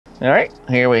All right,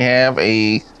 here we have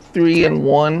a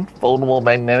 3-in-1 foldable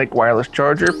magnetic wireless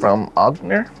charger from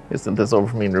Augnner. They sent this over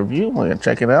for me to review. We're gonna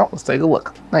check it out. Let's take a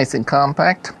look. Nice and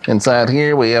compact. Inside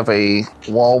here we have a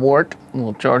wall wart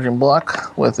little charging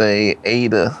block with a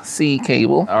to C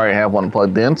cable. I already have one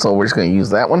plugged in, so we're just gonna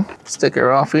use that one. Sticker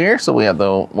off here. So we have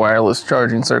the wireless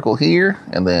charging circle here,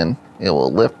 and then it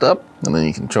will lift up, and then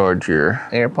you can charge your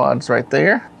AirPods right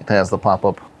there. It has the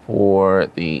pop-up for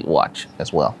the watch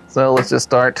as well. So let's just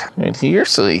start right here,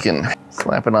 so you can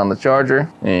slap it on the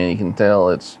charger and you can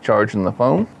tell it's charging the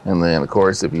phone. And then of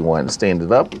course, if you wanted to stand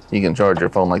it up, you can charge your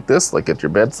phone like this, like at your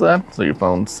bedside. So your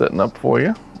phone's sitting up for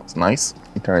you. It's nice.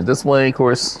 You turn it this way, of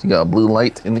course, you got a blue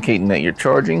light indicating that you're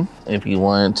charging. If you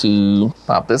wanted to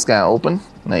pop this guy open,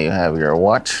 now you have your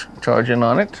watch charging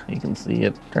on it. You can see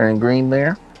it turning green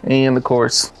there. And of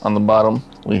course, on the bottom,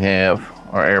 we have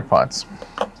our AirPods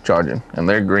charging, and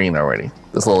they're green already.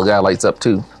 This little guy lights up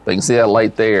too. But you can see that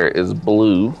light there is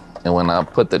blue, and when I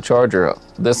put the charger,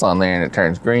 this on there and it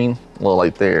turns green, the little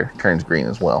light there turns green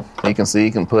as well. You can see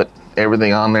you can put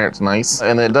everything on there. It's nice,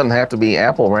 and it doesn't have to be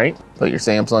Apple, right? Put your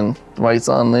Samsung device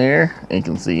on there, and you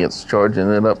can see it's charging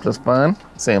it up just fine.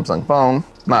 Samsung phone,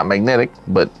 not magnetic,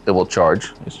 but it will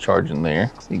charge. It's charging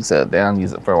there. So you can set it down,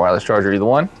 use it for a wireless charger, either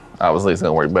one. Obviously, it's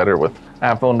gonna work better with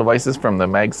iPhone devices from the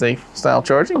MagSafe style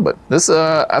charging, but this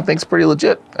I think is pretty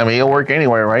legit. I mean, it'll work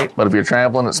anywhere, right? But if you're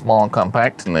traveling, it's small and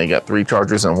compact, and they got 3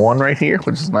 chargers in one right here,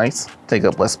 which is nice. Take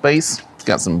up less space. It's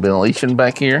got some ventilation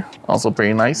back here, also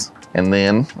pretty nice. And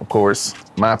then, of course,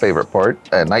 my favorite part,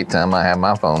 at nighttime, I have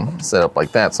my phone set up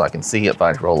like that so I can see it if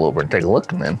I roll over and take a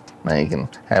look, and then now you can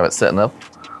have it setting up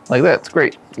like that. It's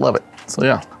great, love it. So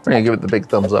yeah, we're gonna give it the big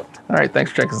thumbs up. All right,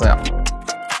 thanks for checking us out.